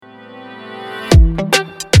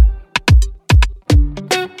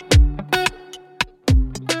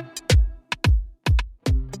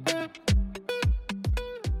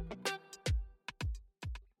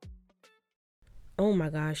Oh my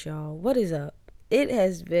gosh, y'all. What is up? It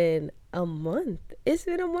has been a month. It's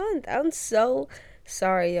been a month. I'm so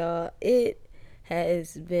sorry, y'all. It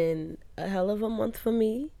has been a hell of a month for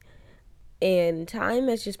me. And time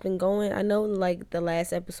has just been going. I know, like, the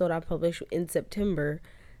last episode I published in September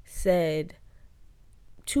said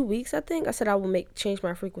 2 weeks, I think. I said I will change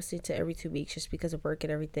my frequency to every 2 weeks just because of work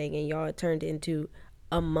and everything. And y'all, it turned into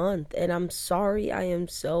a month. And I'm sorry. I am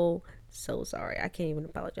so sorry. I can't even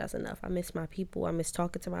apologize enough. I miss my people. I miss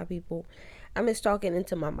talking to my people. I miss talking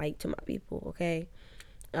into my mic to my people. Okay.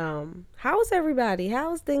 How's everybody?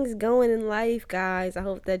 How's things going in life, guys? I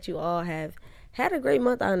hope that you all have had a great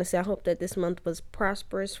month. Honestly, I hope that this month was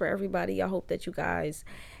prosperous for everybody. I hope that you guys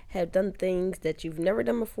have done things that you've never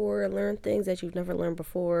done before, learned things that you've never learned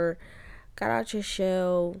before, got out your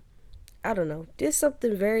shell. I don't know, did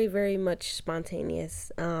something very, very much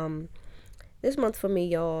spontaneous. This month for me,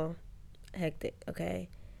 y'all, hectic. Okay,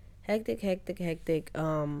 hectic.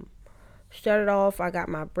 Started off, I got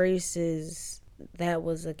my braces. That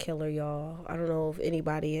was a killer, y'all. I don't know if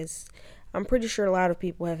anybody has. I'm pretty sure a lot of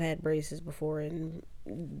people have had braces before, and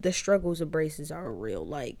the struggles of braces are real.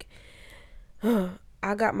 Like,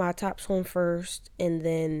 I got my tops on first, and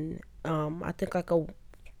then I think like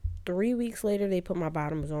 3 weeks later they put my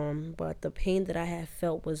bottoms on. But the pain that I had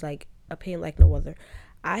felt was like a pain like no other.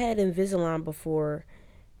 I had Invisalign before,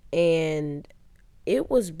 and it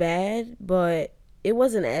was bad, but it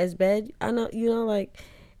wasn't as bad. I know, like,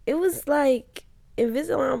 it was like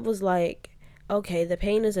Invisalign was like, okay, the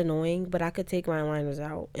pain is annoying, but I could take my aligners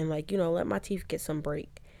out and, like, let my teeth get some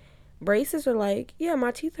break. Braces are like, yeah,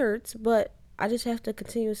 my teeth hurts, but I just have to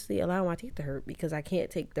continuously allow my teeth to hurt because I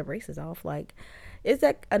can't take the braces off. Like, it's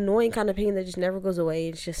that annoying kind of pain that just never goes away.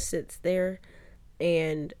 It just sits there.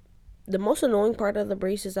 And the most annoying part of the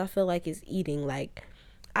braces, I feel like, is eating. Like,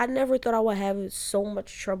 I never thought I would have so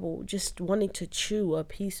much trouble just wanting to chew a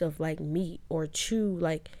piece of, like, meat or chew,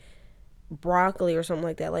 like, broccoli or something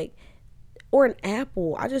like that. Like, or an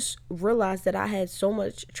apple. I just realized that I had so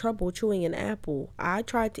much trouble chewing an apple. I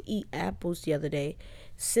tried to eat apples the other day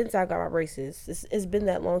since I got my braces. It's been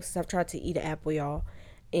that long since I've tried to eat an apple, y'all.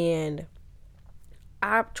 And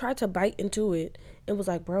I tried to bite into it and was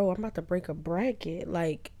like, bro, I'm about to break a bracket.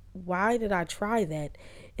 Like, why did I try that?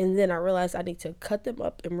 And then I realized I need to cut them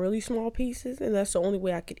up in really small pieces, and that's the only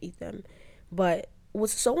way I could eat them. But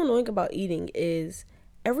what's so annoying about eating is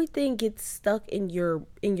everything gets stuck in your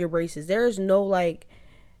braces. There is no, like,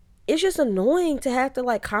 it's just annoying to have to,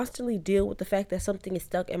 like, constantly deal with the fact that something is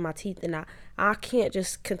stuck in my teeth, and I can't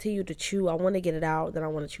just continue to chew. I want to get it out, then I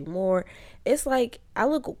want to chew more. It's like I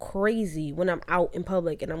look crazy when I'm out in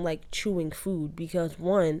public and I'm, like, chewing food because,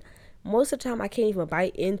 one, most of the time I can't even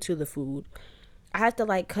bite into the food. I have to,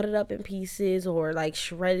 like, cut it up in pieces or, like,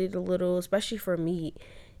 shred it a little, especially for meat.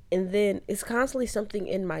 And then it's constantly something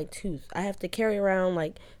in my tooth. I have to carry around,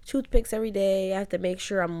 like, toothpicks every day. I have to make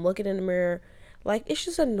sure I'm looking in the mirror. Like, it's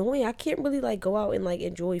just annoying. I can't really, like, go out and, like,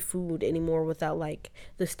 enjoy food anymore without, like,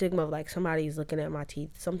 the stigma of, like, somebody's looking at my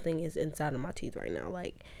teeth. Something is inside of my teeth right now.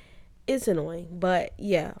 Like, it's annoying. But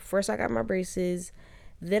yeah, first I got my braces.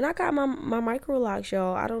 Then I got my micro locks,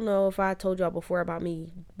 y'all. I don't know if I told y'all before about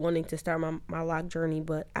me wanting to start my lock journey,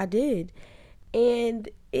 but I did. And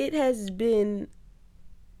it has been,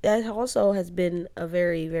 that also has been a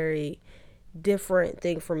very, very different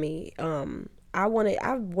thing for me. I've wanted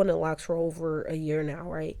locks for over a year now,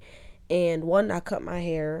 right? And one, I cut my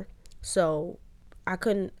hair, so I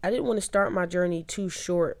didn't want to start my journey too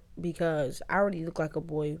short because I already look like a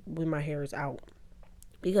boy when my hair is out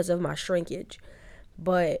because of my shrinkage.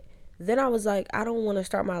 But then I was like, I don't want to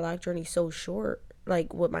start my lock journey so short,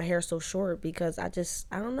 like with my hair so short, because I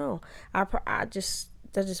don't know. I just,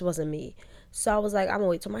 that just wasn't me. So I was like, I'm gonna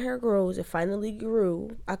wait till my hair grows. It finally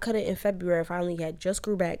grew. I cut it in February. I finally had just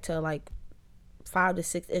grew back to like 5 to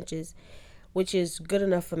 6 inches, which is good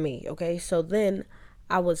enough for me. Okay. So then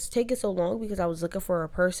I was taking so long because I was looking for a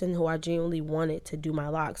person who I genuinely wanted to do my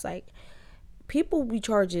locks. Like, people be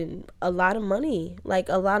charging a lot of money, like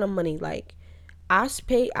a lot of money. Like, I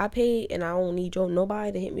paid, and I don't need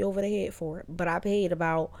nobody to hit me over the head for it. But I paid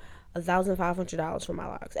about $1,500 for my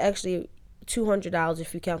locks. Actually, $200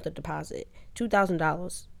 if you count the deposit.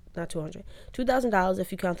 $2,000, not 200. $2,000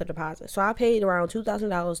 if you count the deposit. So I paid around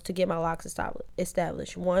 $2,000 to get my locks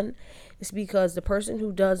established. One, it's because the person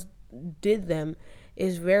who did them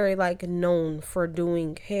is very, like, known for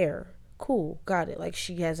doing hair. Cool, got it. Like,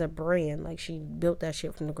 she has a brand. Like, she built that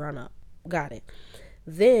shit from the ground up. Got it.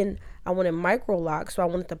 Then I wanted micro locks, so I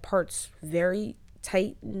wanted the parts very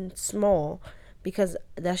tight and small because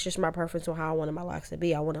that's just my preference on how I wanted my locks to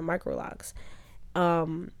be. I wanted micro locks.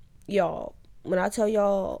 Y'all, when I tell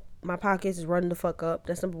y'all, my pockets is running the fuck up.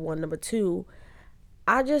 That's number one. Number two,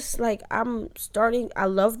 I just like I'm starting I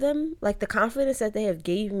love them. Like the confidence that they have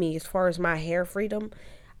gave me as far as my hair freedom.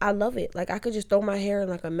 I love it. Like I could just throw my hair in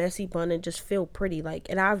like a messy bun and just feel pretty. Like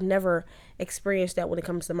and I've never experienced that when it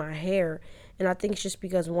comes to my hair. And I think it's just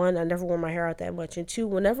because one, I never wore my hair out that much. And two,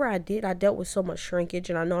 whenever I did, I dealt with so much shrinkage,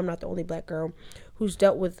 and I know I'm not the only black girl who's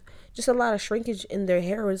dealt with just a lot of shrinkage in their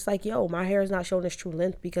hair. It's like, yo, my hair is not showing its true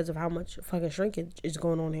length because of how much fucking shrinkage is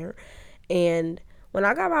going on here. And when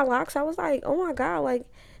I got my locks, I was like, oh my God, like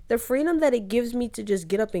the freedom that it gives me to just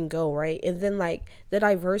get up and go, right? And then like the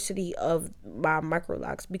diversity of my micro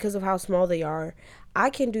locks because of how small they are.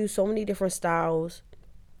 I can do so many different styles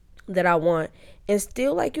that I want and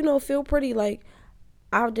still like, feel pretty. Like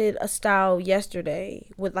I did a style yesterday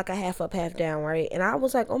with like a half up, half down, right? And I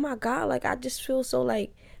was like, oh my God, like I just feel so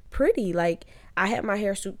like pretty. Like I had my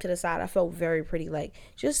hair swooped to the side. I felt very pretty. Like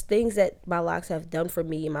just things that my locks have done for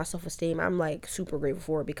me and my self esteem. I'm like super grateful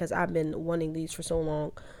for it because I've been wanting these for so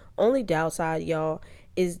long. Only downside, y'all,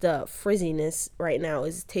 is the frizziness right now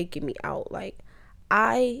is taking me out. Like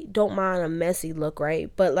I don't mind a messy look, right?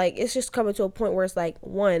 But like it's just coming to a point where it's like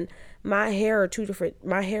one, my hair is two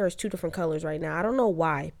different colors right now. I don't know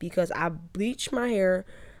why because I bleached my hair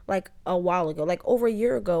like a while ago. Like over a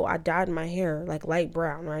year ago I dyed my hair like light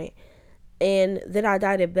brown, right? And then I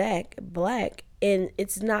dyed it back black and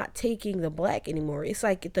it's not taking the black anymore. It's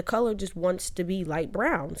like the color just wants to be light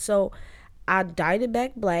brown. So I dyed it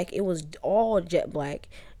back black. It was all jet black.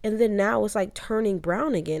 And then now it's like turning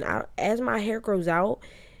brown again. As my hair grows out,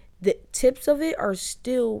 the tips of it are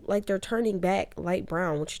still like they're turning back light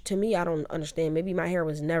brown, which to me, I don't understand. Maybe my hair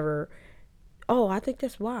was never. Oh, I think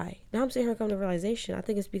that's why. Now I'm sitting here coming to realization. I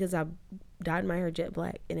think it's because I dyed my hair jet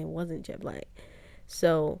black and it wasn't jet black.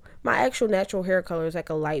 So my actual natural hair color is like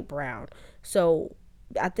a light brown. So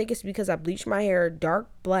I think it's because I bleached my hair dark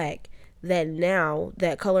black that now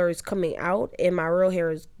that color is coming out and my real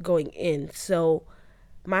hair is going in. So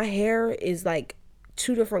my hair is like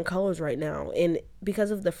two different colors right now. And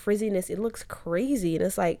because of the frizziness, it looks crazy. And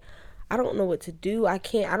it's like, I don't know what to do. I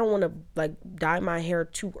don't want to like dye my hair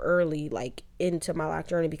too early, like into my lock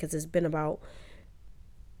journey because it's been about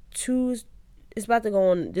two, it's about to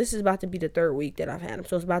go on, this is about to be the third week that I've had them.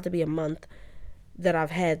 So it's about to be a month that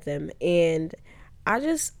I've had them. And I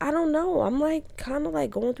don't know. I'm like kind of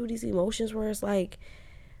like going through these emotions where it's like,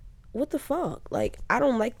 what the fuck? Like, I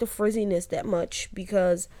don't like the frizziness that much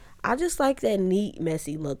because I just like that neat,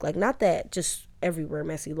 messy look. Like, not that just everywhere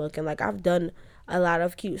messy look. And like, I've done a lot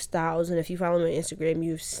of cute styles. And if you follow me on Instagram,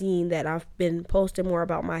 you've seen that I've been posting more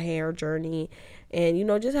about my hair journey and,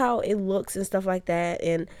 just how it looks and stuff like that.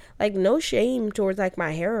 And like, no shame towards like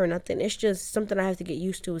my hair or nothing. It's just something I have to get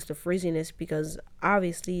used to is the frizziness because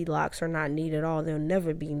obviously locks are not neat at all. They'll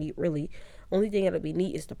never be neat, really. Only thing that'll be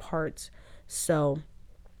neat is the parts. So,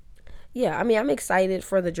 yeah, I mean, I'm excited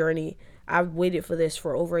for the journey. I've waited for this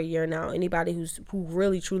for over a year now. Anybody who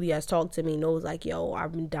really truly has talked to me knows like, yo,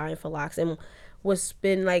 I've been dying for locks. And what's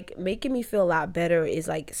been like making me feel a lot better is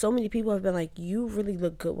like so many people have been like, you really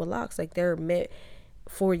look good with locks. Like they're meant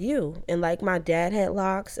for you. And like my dad had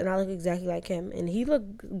locks and I look exactly like him and he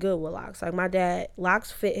looked good with locks. Like my dad,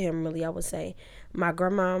 locks fit him really, I would say. My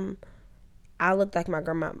grandma, I look like my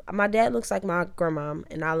grandma. My dad looks like my grandma,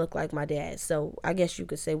 and I look like my dad. So I guess you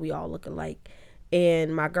could say we all look alike.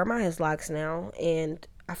 And my grandma has locks now, and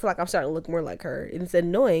I feel like I'm starting to look more like her. And it's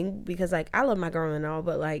annoying because like I love my grandma and all,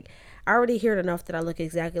 but like I already heard enough that I look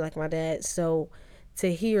exactly like my dad. So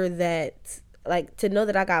to hear that, like to know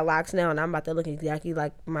that I got locks now, and I'm about to look exactly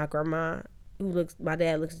like my grandma, my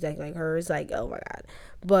dad looks exactly like her. It's like, oh my God.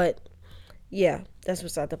 But yeah, that's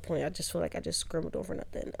beside the point. I just feel like I just scribbled over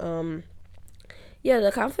nothing. Yeah,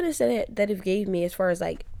 the confidence that it gave me as far as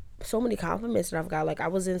like so many compliments that I've got. Like I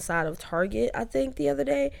was inside of Target, I think, the other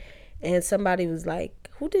day, and somebody was like,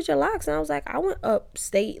 "Who did your locks?" And I was like, "I went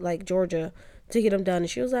upstate, like Georgia, to get them done." And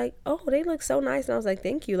she was like, "Oh, they look so nice." And I was like,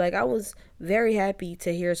 "Thank you." Like I was very happy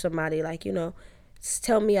to hear somebody like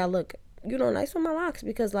tell me I look nice with my locks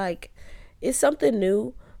because like it's something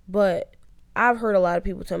new, but I've heard a lot of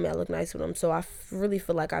people tell me I look nice with them, so I really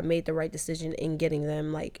feel like I made the right decision in getting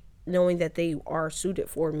them. Like knowing that they are suited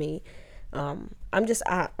for me. I'm just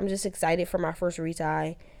excited for my first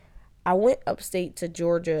retie. I went upstate to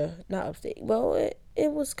Georgia, not upstate. Well,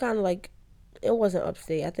 it was kind of like it wasn't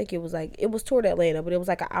upstate. I think it was like it was toward Atlanta, but it was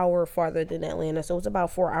like an hour farther than Atlanta, so it was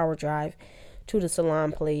about a 4 hour drive to the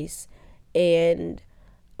salon place, and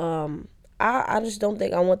I just don't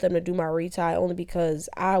think I want them to do my retie only because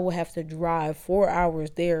I will have to drive 4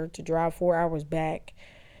 hours there to drive 4 hours back.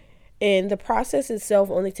 And the process itself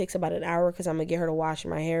only takes about an hour because I'm going to get her to wash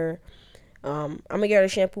my hair. I'm gonna get her to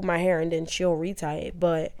shampoo my hair and then she'll retie it.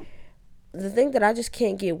 But the thing that I just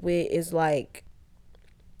can't get with is like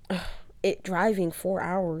it driving 4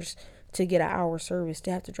 hours to get an hour service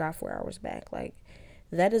to have to drive 4 hours back. Like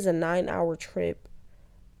that is a 9 hour trip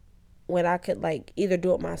when I could like either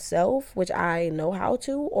do it myself, which I know how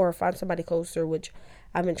to, or find somebody closer, which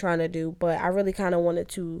I've been trying to do. But I really kind of wanted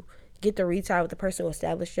to get the retie with the person who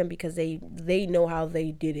established them because they know how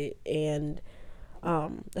they did it, and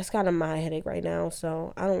that's kind of my headache right now.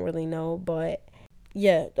 So I don't really know, but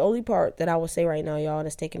yeah, the only part that I would say right now, y'all,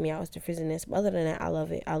 that's taking me out is the frizziness. But other than that, I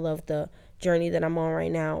love it. I love the journey that I'm on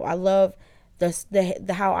right now. I love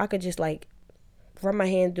the how I could just like run my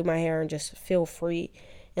hand through my hair and just feel free,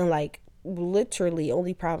 and like literally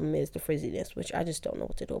only problem is the frizziness, which I just don't know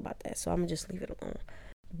what to do about that. So I'm gonna just leave it alone.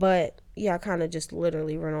 But yeah, I kind of just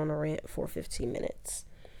literally run on a rant for 15 minutes.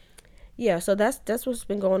 Yeah, so that's what's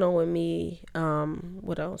been going on with me.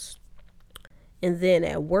 What else? And then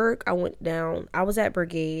at work, I went down. I was at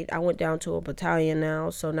brigade. I went down to a battalion now.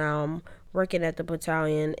 So now I'm working at the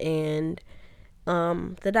battalion, and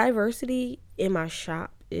the diversity in my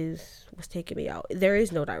shop is what's taking me out. There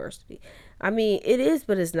is no diversity. I mean, it is,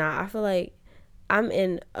 but it's not. I feel like I'm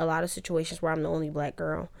in a lot of situations where I'm the only black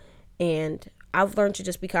girl, and I've learned to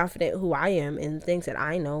just be confident who I am and things that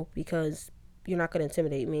I know because you're not going to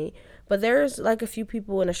intimidate me. But there's like a few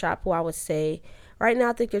people in the shop who I would say right now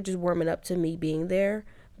I think they're just warming up to me being there.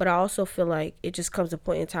 But I also feel like it just comes a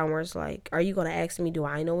point in time where it's like, are you going to ask me, do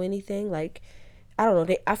I know anything? Like, I don't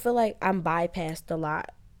know. I feel like I'm bypassed a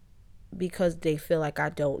lot because they feel like I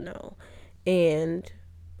don't know. And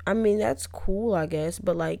I mean, that's cool, I guess,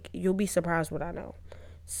 but like, you'll be surprised what I know.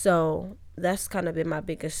 So that's kind of been my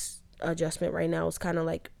biggest adjustment right now. It's kind of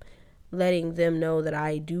like letting them know that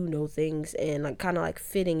I do know things and like kind of like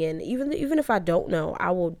fitting in. Even if I don't know, I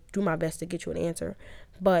will do my best to get you an answer.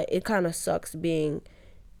 But it kind of sucks being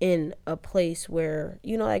in a place where,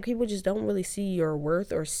 you know, like people just don't really see your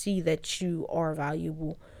worth or see that you are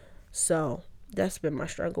valuable. So that's been my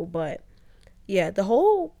struggle. But yeah, the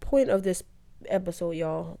whole point of this episode,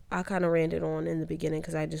 y'all, I kind of ranted on in the beginning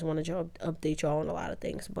because I just wanted to update y'all on a lot of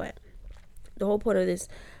things. But the whole point of this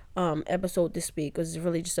episode this week was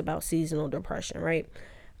really just about seasonal depression, right?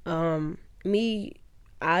 Me,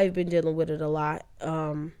 I've been dealing with it a lot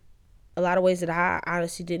of ways that I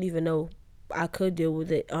honestly didn't even know I could deal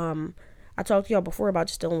with it. I talked to y'all before about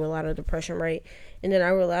just dealing with a lot of depression, right? And then I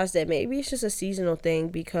realized that maybe it's just a seasonal thing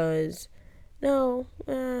because, no,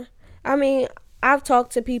 I mean, I've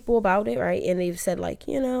talked to people about it, right? And they've said, like,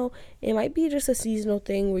 you know, it might be just a seasonal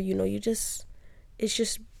thing where, you know, it's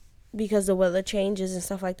just because the weather changes and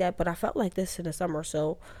stuff like that. But I felt like this in the summer,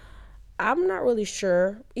 so I'm not really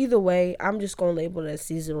sure. Either way, I'm just going to label it as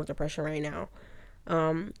seasonal depression right now.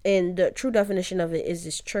 And the true definition of it is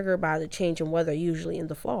it's triggered by the change in weather, usually in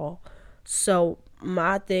the fall. So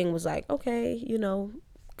my thing was like, okay, you know,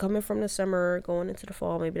 coming from the summer, going into the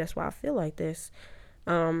fall, maybe that's why I feel like this.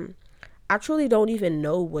 I truly don't even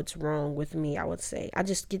know what's wrong with me, I would say. I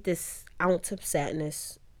just get this ounce of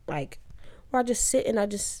sadness, like, where I just sit and I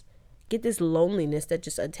just get this loneliness that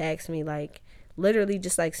just attacks me, like, literally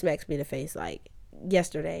just, like, smacks me in the face, like,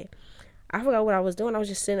 yesterday. I forgot what I was doing. I was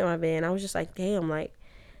just sitting in my bed and I was just like, damn, like,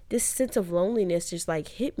 this sense of loneliness just, like,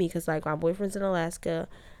 hit me because, like, my boyfriend's in Alaska.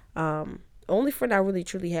 Only friend I really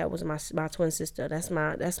truly had was my twin sister. That's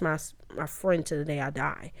my friend to the day I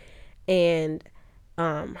die. And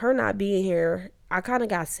her not being here, I kind of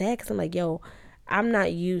got sad because I'm like, yo,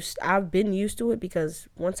 I've been used to it because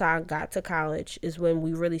once I got to college is when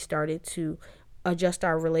we really started to adjust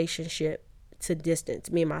our relationship to distance,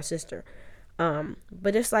 me and my sister.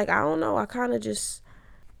 But it's like, I don't know, I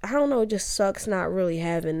don't know, it just sucks not really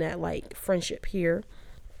having that like friendship here,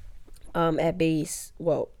 at base.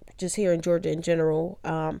 Well, just here in Georgia in general.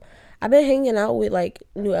 I've been hanging out with like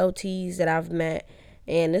new LTs that I've met,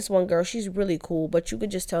 and this one girl, she's really cool, but you could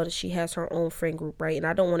just tell that she has her own friend group, right? And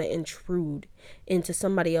I don't want to intrude into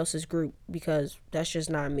somebody else's group because that's just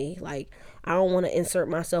not me. Like, I don't want to insert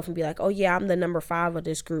myself and be like, oh yeah, I'm the number 5 of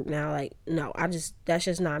this group now. Like, no, that's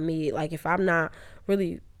just not me. Like, if I'm not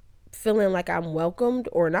really feeling like I'm welcomed,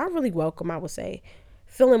 or not really welcome, I would say,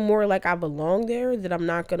 feeling more like I belong there, that I'm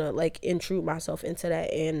not gonna like intrude myself into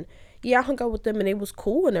that. And yeah, I hung out with them and it was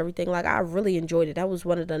cool and everything. Like, I really enjoyed it. That was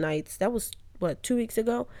one of the nights. That was what, 2 weeks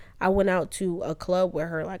ago. I went out to a club where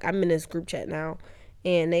her, like, I'm in this group chat now,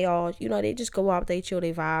 and they all, you know, they just go out, they chill,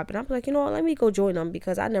 they vibe, and I'm like, you know what, let me go join them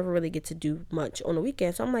because I never really get to do much on the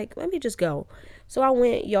weekend. So I'm like, let me just go. So I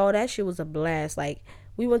went, y'all. That shit was a blast. Like,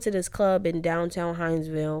 we went to this club in downtown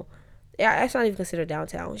Hinesville. Yeah, that's not even considered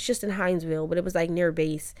downtown. It's just in Hinesville, but it was like near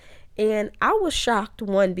base. And I was shocked,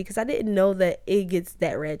 one, because I didn't know that it gets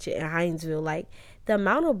that ratchet in Hinesville. Like, the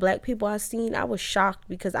amount of black people I've seen, I was shocked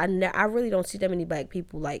because I really don't see that many black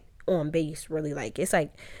people, like, on base, really. Like, it's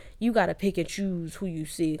like you got to pick and choose who you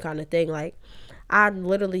see, kind of thing. Like, I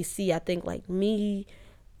literally see, I think, like, me,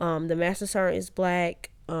 the master sergeant is black,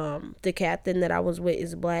 the captain that I was with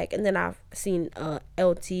is black, and then I've seen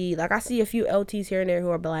LT. Like, I see a few LTs here and there who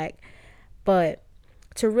are black, but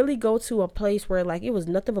to really go to a place where like it was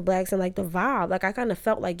nothing but blacks and like the vibe, like I kind of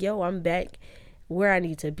felt like, yo, I'm back where I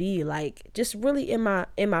need to be, like just really in my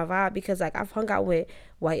vibe, because like I've hung out with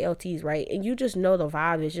white LTs, right, and you just know the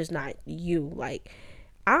vibe is just not you. Like,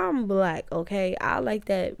 I'm black, okay? I like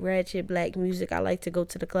that ratchet black music. I like to go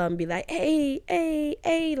to the club and be like, hey, hey,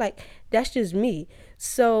 hey. Like, that's just me.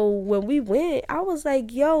 So when we went, I was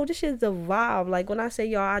like, yo, this is the vibe. Like, when I say,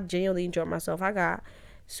 y'all, I genuinely enjoyed myself. I got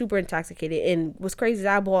super intoxicated. And what's crazy is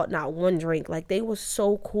I bought not one drink. Like, they was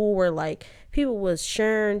so cool where, like, people was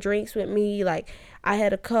sharing drinks with me. Like, I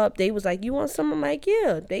had a cup. They was like, you want some? I'm like,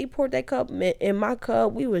 yeah. They poured that cup in my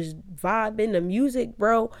cup. We was vibing. The music,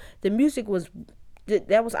 bro. The music was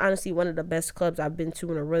that was honestly one of the best clubs I've been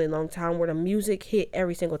to in a really long time, where the music hit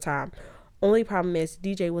every single time. Only problem is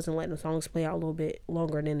DJ wasn't letting the songs play out a little bit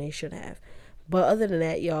longer than they should have. But other than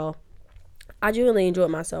that, y'all, I genuinely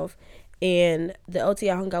enjoyed myself. And the LT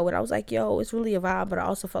I hung out with, I was like, yo, it's really a vibe, but I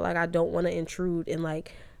also felt like I don't want to intrude and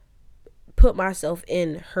like put myself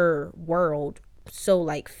in her world so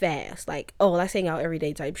like fast. Like, oh, let's hang out every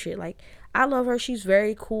day type shit. Like, I love her. She's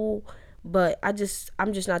very cool, but I'm just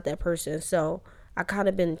not that person. So I kind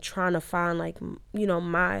of been trying to find like,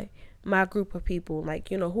 my group of people, like,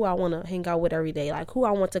 who I want to hang out with every day, like who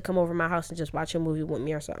I want to come over my house and just watch a movie with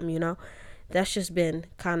me or something. That's just been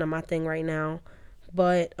kind of my thing right now.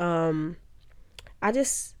 But I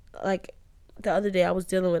just like the other day I was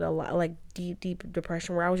dealing with a lot like deep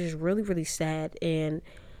depression, where I was just really really sad, and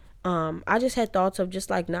I just had thoughts of just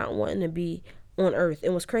like not wanting to be on earth.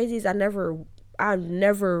 And what's crazy is I never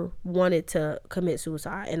wanted to commit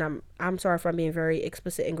suicide, and I'm sorry if I'm being very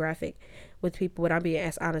explicit and graphic with people, but I'm being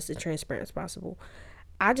as honest and transparent as possible.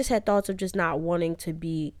 I just had thoughts of just not wanting to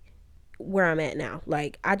be where I'm at now.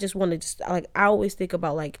 Like, I just want to just like, I always think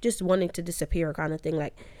about like just wanting to disappear kind of thing.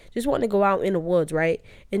 Like, just wanting to go out in the woods, right?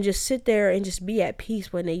 And just sit there and just be at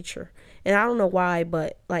peace with nature. And I don't know why,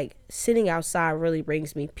 but like sitting outside really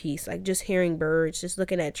brings me peace. Like, just hearing birds, just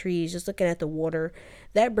looking at trees, just looking at the water,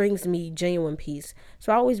 that brings me genuine peace.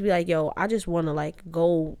 So I always be like, yo, I just want to like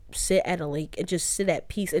go sit at a lake and just sit at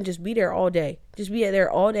peace and just be there all day. Just be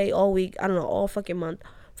there all day, all week. I don't know, all fucking month,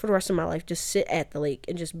 for the rest of my life. Just sit at the lake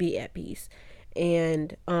and just be at peace.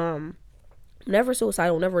 And never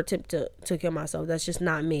suicidal, never attempt to kill myself. That's just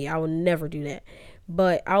not me. I would never do that.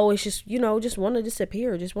 But I always just, just want to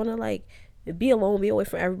disappear. Just want to like be alone, be away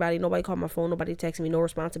from everybody. Nobody call my phone, nobody text me, no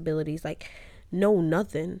responsibilities, like no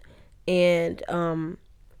nothing. And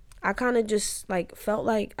I kind of just like felt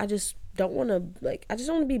like I just don't want to, like, I just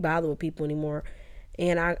don't want to be bothered with people anymore.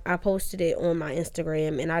 And I posted it on my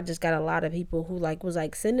Instagram, and I just got a lot of people who like was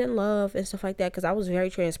like sending love and stuff like that, because I was very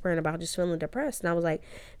transparent about just feeling depressed, and I was like,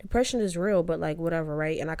 depression is real, but like whatever,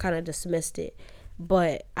 right? And I kind of dismissed it.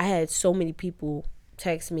 But I had so many people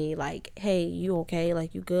text me like, hey, you okay,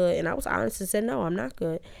 like you good? And I was honest and said, no, I'm not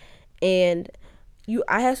good. And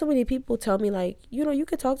I had so many people tell me like, you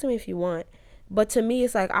could talk to me if you want, but to me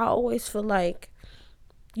it's like I always feel like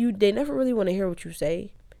they never really want to hear what you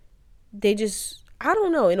say. They just, I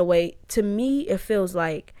don't know, in a way, to me it feels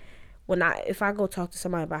like if I go talk to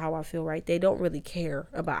somebody about how I feel, right, they don't really care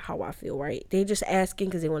about how I feel, right? They just asking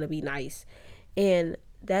because they want to be nice. And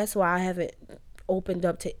that's why I haven't opened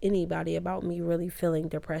up to anybody about me really feeling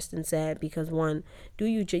depressed and sad, because one, do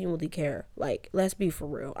you genuinely care? Like, let's be for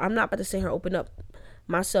real. I'm not about to sit here and open up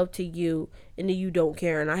myself to you and then you don't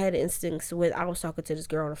care. And I had an instance with, I was talking to this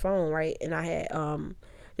girl on the phone, right? And I had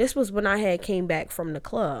this was when I had came back from the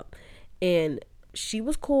club, and she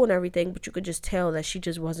was cool and everything, but you could just tell that she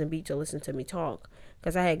just wasn't beat to listen to me talk,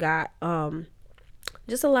 because I had got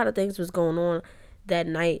just a lot of things was going on that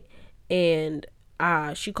night. And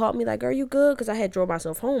she called me like, are you good? Because I had drove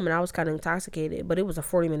myself home and I was kind of intoxicated, but it was a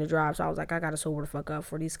 40-minute drive, so I was like, I gotta sober the fuck up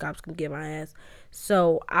before these cops can get my ass.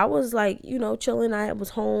 So I was like, chilling. I was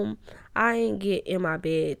home. I didn't get in my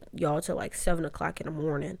bed, y'all, till like 7 o'clock in the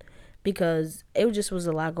morning, because it just was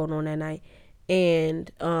a lot going on that night.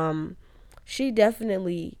 And she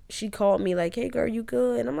called me like, hey girl, you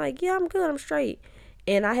good? And I'm like, yeah, I'm good, I'm straight.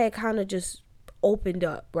 And I had kind of just opened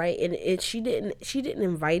up, right? And she didn't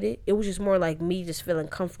invite it. It was just more like me just feeling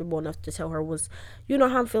comfortable enough to tell her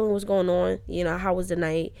how I'm feeling, what's going on, how was the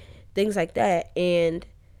night, things like that. And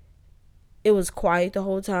it was quiet the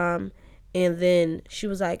whole time. And then she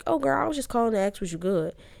was like, "Oh, girl, I was just calling to ask, was you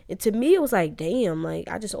good?" And to me, it was like, damn, like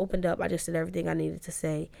I just opened up. I just said everything I needed to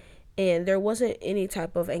say. And there wasn't any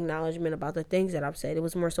type of acknowledgement about the things that I've said. It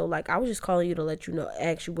was more so like, I was just calling you to let you know,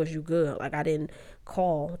 ask you, was you good? Like, I didn't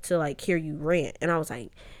call to like hear you rant. And I was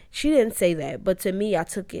like, she didn't say that. But to me, I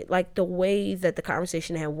took it like the way that the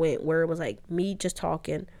conversation had went, where it was like me just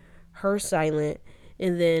talking, her silent,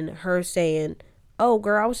 and then her saying, "Oh,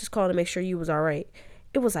 girl, I was just calling to make sure you was all right."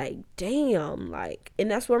 It was like, damn, like,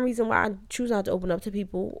 and that's one reason why I choose not to open up to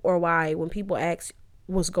people, or why when people ask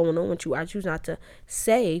what's going on with you, I choose not to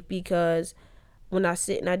say, because when I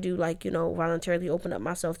sit and I do, like, voluntarily open up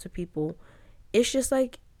myself to people, it's just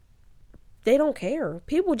like they don't care.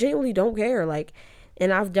 People genuinely don't care. Like,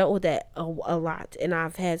 and I've dealt with that a lot, and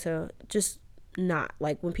I've had to just not,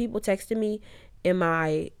 like, when people texted me in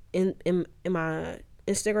my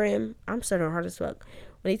Instagram, I'm stuttering hard as fuck.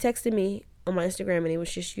 When he texted me on my Instagram and he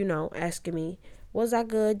was just, asking me, was I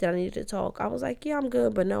good? Did I need to talk? I was like, yeah, I'm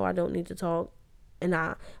good, but no, I don't need to talk. And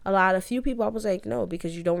a few people, I was like, no,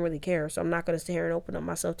 because you don't really care. So I'm not going to sit here and open up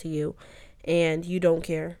myself to you, and you don't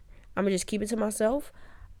care. I'm going to just keep it to myself.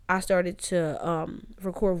 I started to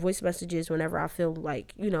record voice messages whenever I feel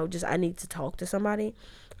like, just I need to talk to somebody.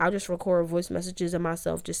 I'll just record voice messages of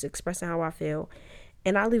myself just expressing how I feel.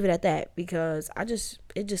 And I leave it at that, because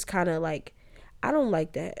it just kind of like, I don't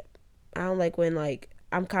like that. I don't like when, like,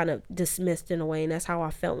 I'm kind of dismissed in a way. And that's how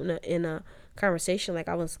I felt in a conversation. Like,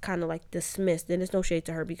 I was kind of like dismissed. And there's no shade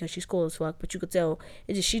to her, because she's cool as fuck. But you could tell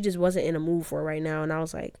she just wasn't in a mood for it right now. And I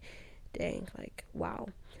was like, dang, like, wow.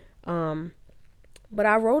 But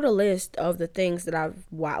I wrote a list of the things that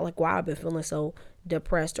why I've been feeling so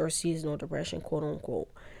depressed, or seasonal depression, quote unquote.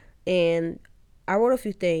 And I wrote a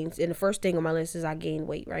few things, and the first thing on my list is I gained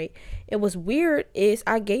weight, right? It was weird is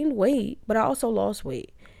I gained weight, but I also lost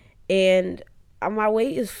weight. And my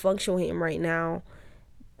weight is fluctuating right now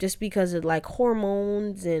just because of like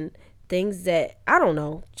hormones and things that I don't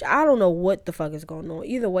know. I don't know what the fuck is going on.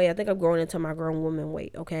 Either way, I think I'm growing into my grown woman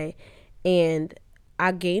weight, okay? And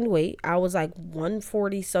I gained weight. I was like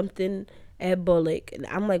 140 something at Bullock, and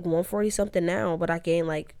I'm like 140 something now, but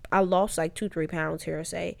I lost like 2-3 pounds here,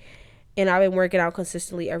 say. And I've been working out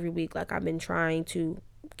consistently every week. Like, I've been trying to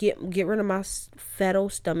get rid of my fat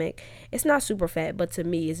old stomach. It's not super fat, but to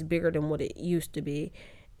me it's bigger than what it used to be.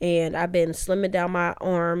 And I've been slimming down my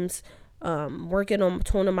arms, working on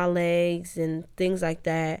toning my legs and things like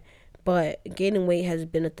that. But gaining weight has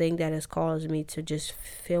been a thing that has caused me to just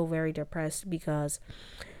feel very depressed, because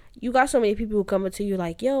you got so many people who come up to you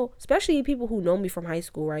like, yo, especially people who know me from high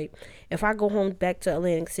school, right? If I go home back to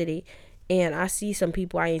Atlantic City and I see some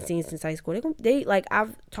people I ain't seen since high school, they like,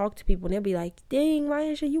 I've talked to people and they'll be like, dang,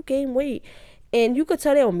 Maisha, you gained weight. And you could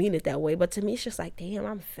tell they don't mean it that way, but to me it's just like, damn,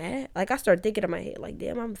 I'm fat. Like, I started thinking in my head like,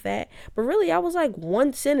 damn, I'm fat. But really, I was like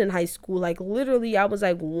 110 in high school. Like, literally, I was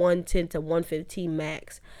like 110 to 115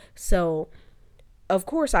 max. So of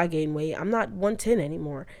course I gained weight. I'm not 110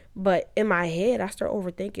 anymore. But in my head, I start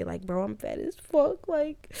overthinking, like, bro, I'm fat as fuck.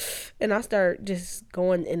 Like, and I start just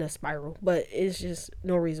going in a spiral. But it's just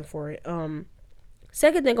no reason for it.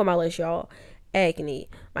 Second thing on my list, y'all, acne.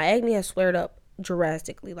 My acne has flared up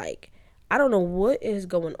drastically. Like, I don't know what is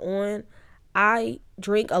going on. I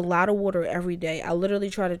drink a lot of water every day. I literally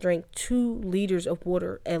try to drink 2 liters of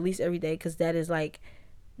water at least every day, because that is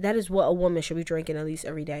what a woman should be drinking at least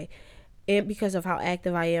every day. And because of how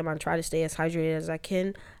active I am, I try to stay as hydrated as I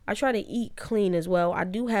can. I try to eat clean as well. I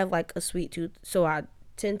do have like a sweet tooth, so I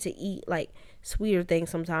tend to eat like sweeter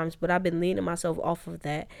things sometimes, but I've been leaning myself off of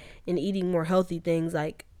that and eating more healthy things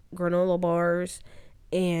like granola bars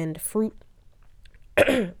and fruit.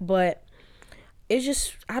 But it's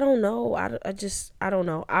just, I don't know. I don't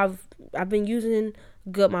know. I've been using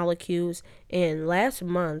Good Molecules, and last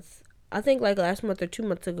month, I think like last month or 2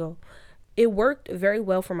 months ago, it worked very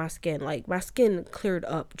well for my skin. Like, my skin cleared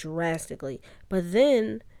up drastically. But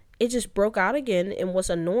then it just broke out again. And what's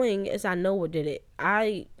annoying is I know what did it.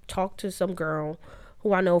 I talked to some girl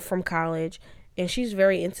who I know from college, and she's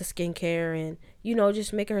very into skincare and,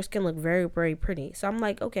 just making her skin look very, very pretty. So I'm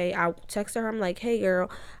like, okay, I text her. I'm like, hey girl,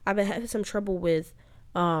 I've been having some trouble with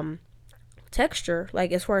texture,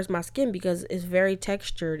 like as far as my skin, because it's very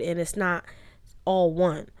textured and it's not all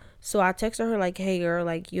one. So I texted her like, hey girl,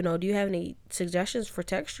 like, do you have any suggestions for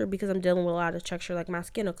texture? Because I'm dealing with a lot of texture. Like, my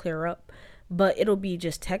skin will clear up, but it'll be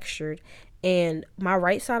just textured. And my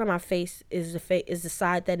right side of my face is the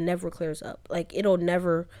side that never clears up. Like, it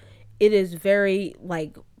is very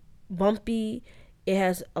like bumpy. It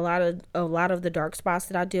has a lot of the dark spots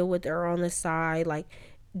that I deal with are on this side. Like,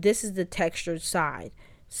 this is the textured side.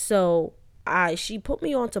 So she put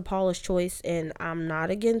me onto Paula's Choice, and I'm not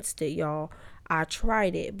against it, y'all. I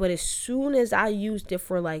tried it, but as soon as I used it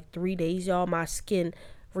for like 3 days, y'all, my skin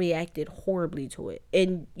reacted horribly to it.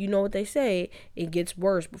 And you know what they say, it gets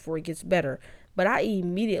worse before it gets better. But I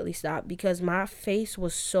immediately stopped because my face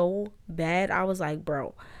was so bad. I was like,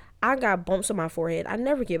 bro, I got bumps on my forehead. I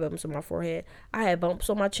never get bumps on my forehead. I had bumps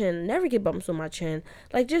on my chin. Never get bumps on my chin.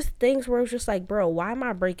 Like, just things where it's just like, bro, why am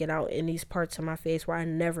I breaking out in these parts of my face where I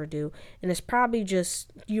never do? And it's probably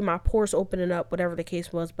just my pores opening up, whatever the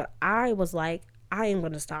case was. But I was like, I am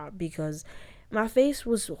going to stop because my face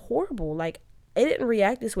was horrible. Like, it didn't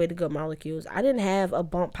react this way to Good Molecules. I didn't have a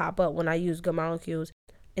bump pop up when I used Good Molecules.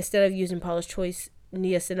 Instead of using Paula's Choice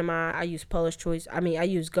niacinamide, I use Paula's Choice. I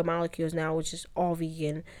use Good Molecules now, which is all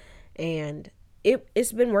vegan, and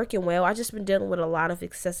it's been working well. I just been dealing with a lot of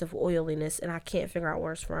excessive oiliness, and I can't figure out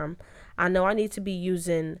where it's from. I know I need to be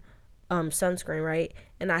using sunscreen, right?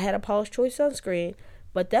 And I had a Paula's Choice sunscreen,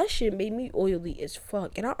 but that shit made me oily as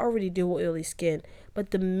fuck, and I already deal with oily skin.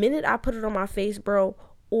 But the minute I put it on my face, bro,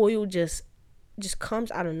 oil just comes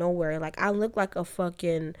out of nowhere. Like, I look like a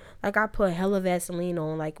fucking, like, I put hella Vaseline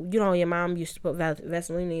on. Like, you know, your mom used to put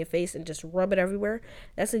Vaseline in your face and just rub it everywhere.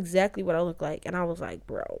 That's exactly what I look like. And I was like,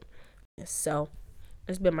 bro. So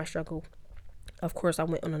it's been my struggle. Of course, I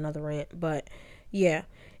went on another rant, but yeah.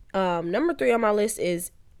 Number 3 on my list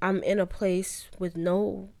is I'm in a place with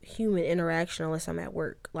no human interaction unless I'm at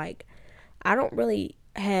work. Like, I don't really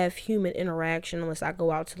have human interaction unless I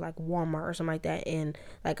go out to like Walmart or something like that, and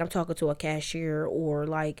like I'm talking to a cashier, or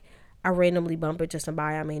like I randomly bump into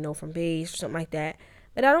somebody I may know from base or something like that.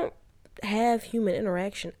 But I don't have human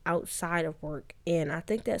interaction outside of work, and I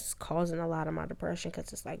think that's causing a lot of my depression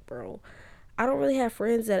because it's like, bro, I don't really have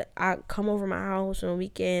friends that I come over my house on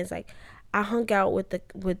weekends. Like, I hung out with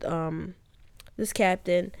this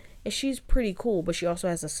captain, and she's pretty cool, but she also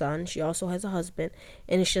has a son. She also has a husband,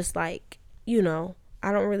 and it's just like,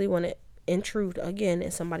 I don't really want to intrude again in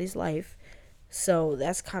somebody's life. So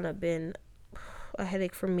that's kind of been a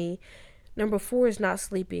headache for me. Number 4 is not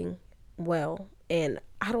sleeping well, and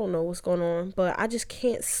I don't know what's going on, but I just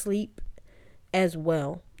can't sleep as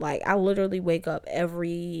well. Like, I literally wake up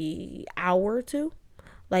every hour or two.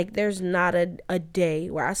 Like, there's not a day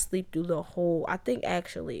where I sleep through the whole. I think,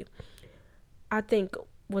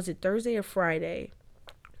 was it Thursday or Friday,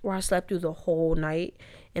 where I slept through the whole night.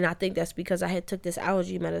 And I think that's because I had took this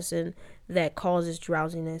allergy medicine that causes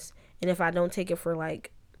drowsiness. And if I don't take it for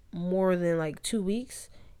like more than like 2 weeks,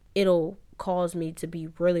 it'll cause me to be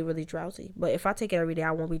really, really drowsy. But if I take it every day,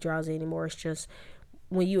 I won't be drowsy anymore. It's just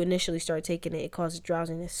when you initially start taking it, it causes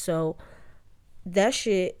drowsiness. So that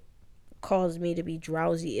shit caused me to be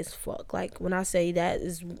drowsy as fuck. Like, when I say that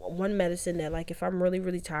is one medicine that, like, if I'm really,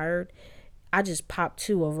 really tired, I just pop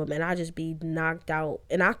 2 of them and I just be knocked out,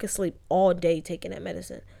 and I could sleep all day taking that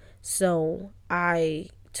medicine. So I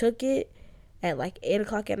took it at like 8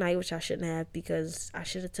 o'clock at night, which I shouldn't have, because I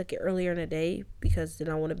should have took it earlier in the day, because then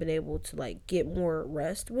I would have been able to like get more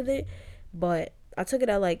rest with it. But I took it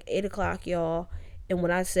at like 8 o'clock, y'all. And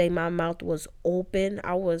when I say my mouth was open,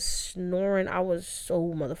 I was snoring. I was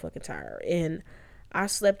so motherfucking tired. And I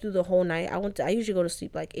slept through the whole night. I usually go to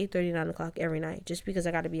sleep like 8:30, 9 o'clock every night, just because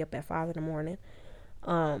I got to be up at 5 in the morning.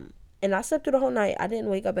 And I slept through the whole night. I didn't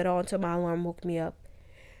wake up at all until my alarm woke me up.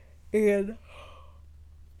 And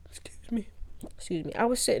excuse me, I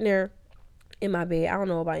was sitting there in my bed. I don't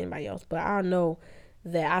know about anybody else, but I know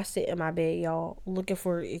that I sit in my bed, y'all, looking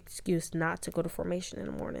for an excuse not to go to formation in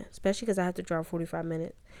the morning, especially because I have to drive 45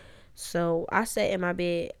 minutes. So I sat in my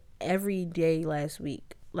bed every day last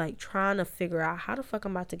week, like trying to figure out how the fuck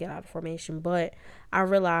I'm about to get out of formation. But I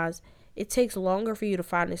realized it takes longer for you to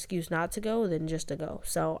find an excuse not to go than just to go.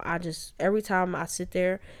 So every time I sit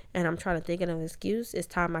there and I'm trying to think of an excuse, it's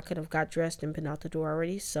time I could have got dressed and been out the door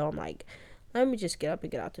already. So I'm like, let me just get up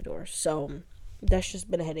and get out the door. So that's just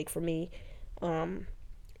been a headache for me.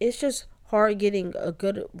 It's just hard getting a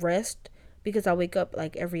good rest because I wake up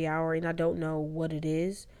like every hour and I don't know what it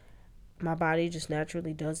is. My body just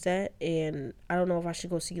naturally does that, and I don't know if I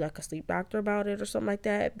should go see like a sleep doctor about it or something like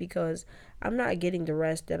that, because I'm not getting the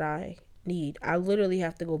rest that I need. I literally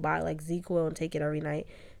have to go buy like ZzzQuil and take it every night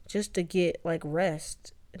just to get like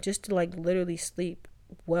rest, just to like literally sleep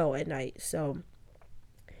well at night. So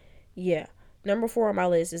yeah, number 4 on my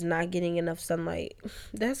list is not getting enough sunlight.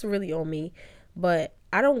 That's really on me, but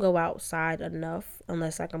I don't go outside enough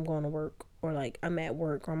unless like I'm going to work, or like I'm at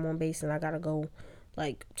work, or I'm on base and I gotta go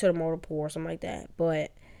like to the motor pool or something like that.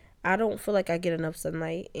 But I don't feel like I get enough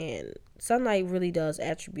sunlight, and sunlight really does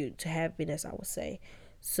attribute to happiness, I would say.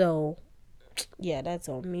 So yeah, that's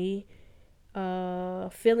on me.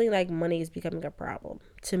 Feeling like money is becoming a problem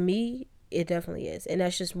to me. it definitely is. And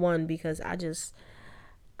that's just one because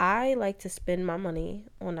I like to spend my money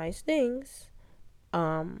on nice things.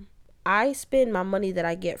 Um, I spend my money that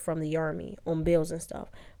I get from the army on bills and stuff,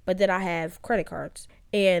 but then I have credit cards,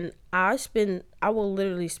 and I will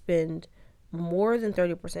literally spend more than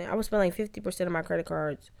 30%. I will spend like 50% of my credit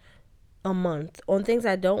cards a month on things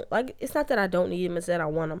I don't like. It's not that I don't need them, it's that I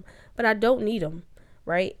want them, but I don't need them,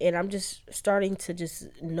 right? And I'm just starting to just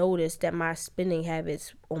notice that my spending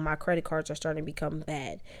habits on my credit cards are starting to become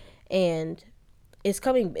bad. And it's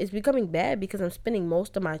becoming bad because I'm spending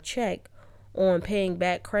most of my check on paying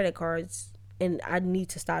back credit cards, and I need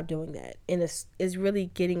to stop doing that. And it's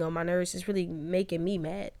really getting on my nerves. It's really making me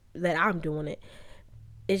mad that I'm doing it.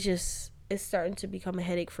 It's starting to become a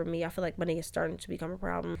headache for me. I feel like money is starting to become a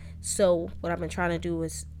problem. So what I've been trying to do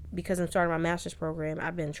is, because I'm starting my master's program,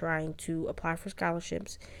 I've been trying to apply for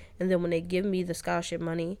scholarships, and then when they give me the scholarship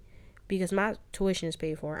money, because my tuition is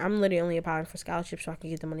paid for, I'm literally only applying for scholarships so I can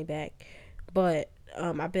get the money back. But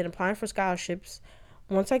I've been applying for scholarships.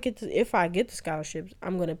 If I get the scholarships,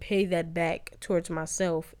 I'm gonna pay that back towards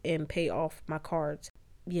myself and pay off my cards.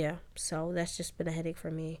 Yeah, so that's just been a headache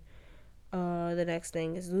for me. The next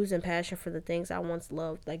thing is losing passion for the things I once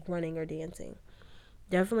loved, like running or dancing.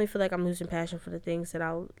 Definitely feel like I'm losing passion for the things that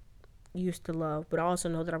I used to love, but I also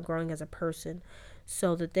know that I'm growing as a person.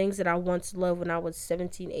 So the things that I once loved when I was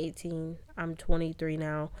 17, 18, I'm 23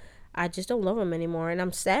 now, I just don't love them anymore. And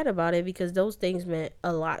I'm sad about it because those things meant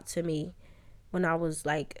a lot to me when I was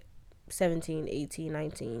like 17, 18,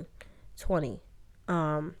 19, 20.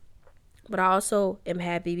 Um, but I also am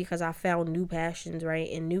happy because I found new passions, right?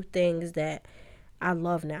 And new things that I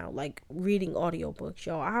love now, like reading audiobooks,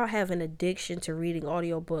 y'all. I have an addiction to reading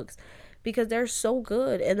audiobooks because they're so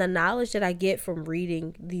good, and the knowledge that I get from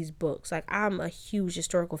reading these books. Like, I'm a huge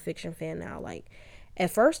historical fiction fan now. Like,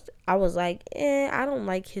 at first I was like, I don't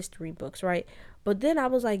like history books, right? But then I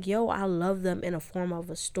was like, yo, I love them in a form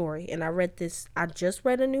of a story. And I just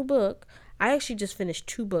read a new book. I actually just finished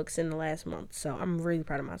 2 books in the last month, so I'm really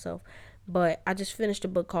proud of myself. But I just finished a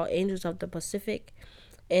book called Angels of the Pacific,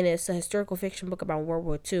 and it's a historical fiction book about World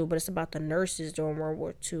War II, but it's about the nurses during World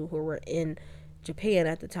War II who were in Japan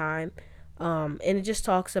at the time. And it just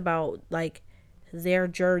talks about like their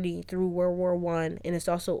journey through World War One, and it's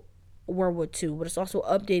also World War II, but it's also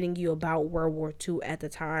updating you about World War II at the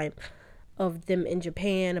time of them in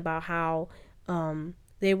Japan, about how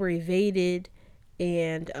they were evaded,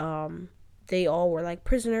 and they all were like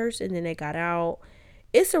prisoners, and then they got out.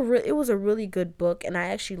 It was a really good book, and I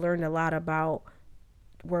actually learned a lot about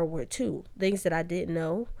World War II, things that I didn't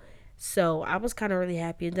know. So I was kind of really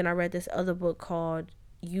happy. And then I read this other book called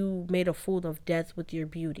You Made a Fool of Death with Your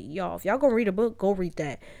Beauty. Y'all, if y'all gonna read a book, go read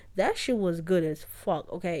that. That shit was good as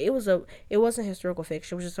fuck. Okay, it wasn't historical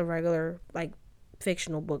fiction. It was just a regular like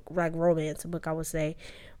fictional book, like romance book, I would say.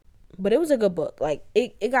 But it was a good book. Like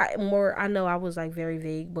it got more. I know I was like very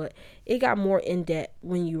vague, but it got more in depth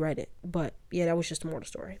when you read it. But yeah, that was just more the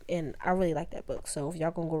story, and I really like that book. So if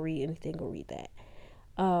y'all gonna go read anything, go read that.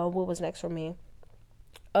 What was next for me?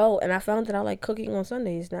 Oh, and I found that I like cooking on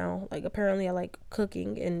Sundays now. Like apparently I like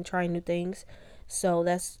cooking and trying new things. So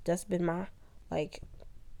that's been my like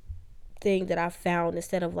thing that I found.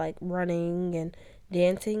 Instead of like running and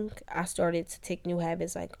dancing, I started to take new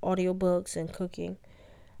habits like audiobooks and cooking.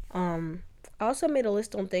 Um I also made a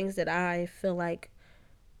list on things that I feel like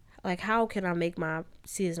how can I make my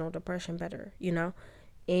seasonal depression better, you know?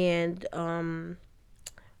 And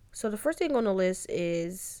so the first thing on the list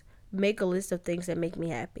is make a list of things that make me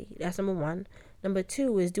happy. That's number one. Number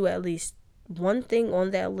two is do at least one thing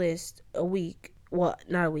on that list a week. Well,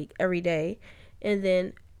 not a week, every day. And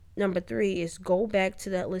then number three is go back to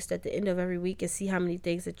that list at the end of every week and see how many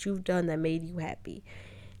things that you've done that made you happy.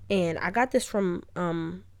 And I got this from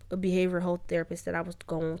a behavioral health therapist that I was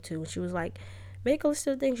going to. She was like, make a list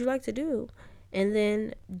of things you like to do, and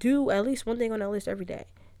then do at least one thing on that list every day.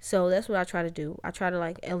 So that's what I try to do. I try to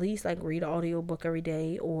like at least like read an audio book every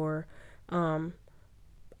day, or um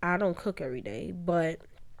I don't cook every day, but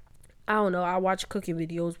I don't know. I watch cooking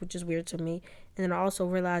videos, which is weird to me. And then I also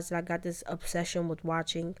realized that I got this obsession with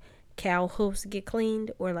watching cow hooves get cleaned,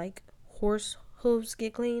 or like horse hooves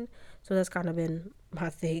get cleaned. So that's kind of been my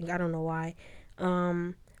thing. I don't know why.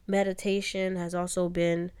 Meditation has also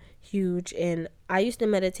been huge, and I used to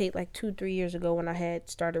meditate like 2 3 years ago when I had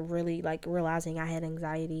started really like realizing I had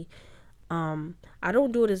anxiety. I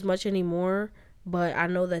don't do it as much anymore, but I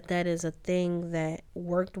know that that is a thing that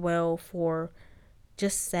worked well for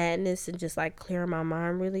just sadness and just like clearing my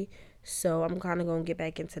mind really. So I'm kind of going to get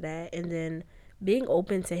back into that. And then being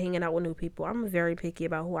open to hanging out with new people. I'm very picky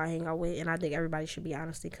about who I hang out with, and I think everybody should be,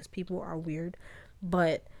 honestly, because people are weird.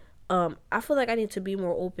 But I feel like I need to be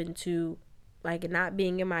more open to like not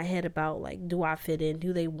being in my head about like do I fit in,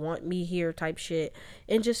 do they want me here type shit,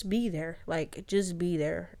 and just be there, like just be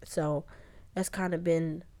there. So that's kind of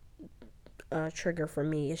been a trigger for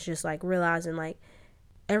me. It's just like realizing like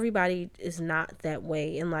everybody is not that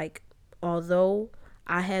way, and like although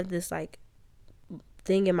I have this like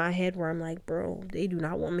thing in my head where I'm like, bro, they do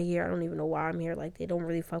not want me here. I don't even know why I'm here. Like they don't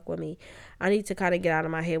really fuck with me. I need to kind of get out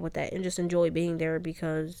of my head with that and just enjoy being there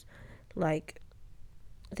because like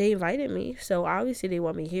they invited me. So obviously they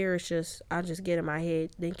want me here. It's just I just get in my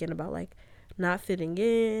head thinking about like not fitting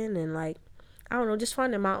in and like I don't know, just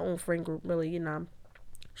finding my own friend group really, I'm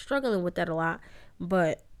struggling with that a lot.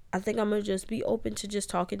 But I think I'm gonna just be open to just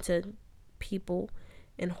talking to people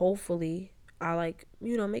and hopefully I like,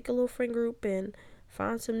 make a little friend group and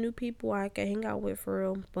find some new people I can hang out with for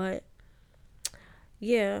real. But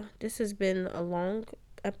yeah, this has been a long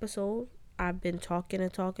episode. I've been talking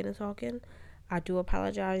and talking and talking. I do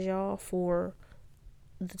apologize, y'all, for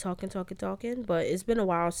the talking, but it's been a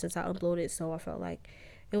while since I uploaded, so I felt like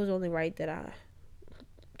it was only right that I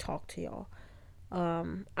talk to y'all.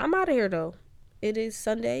 I'm out of here though. It is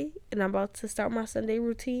Sunday, and I'm about to start my Sunday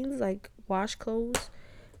routines, like wash clothes,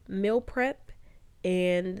 meal prep,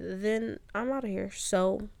 and then I'm out of here.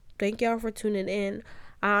 So thank y'all for tuning in.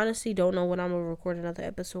 I honestly don't know when I'm gonna record another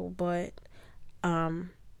episode, but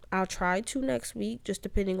um, I'll try to next week, just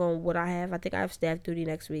depending on what I have. I think I have staff duty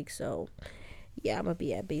next week, so yeah, I'm gonna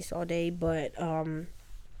be at base all day. But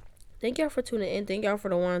thank y'all for tuning in. Thank y'all for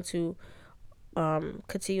the ones who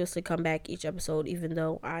continuously come back each episode, even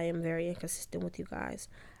though I am very inconsistent with you guys.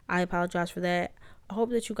 I apologize for that. I hope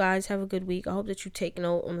that you guys have a good week. I hope that you take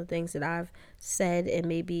note on the things that I've said and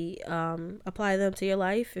maybe apply them to your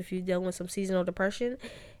life if you're dealing with some seasonal depression.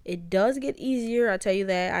 It does get easier, I tell you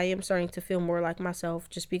that. I am starting to feel more like myself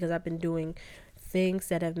just because I've been doing things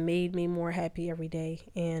that have made me more happy every day.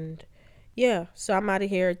 And yeah, so I'm out of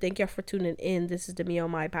here. Thank y'all for tuning in. This is the Me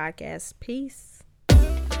on My podcast. Peace.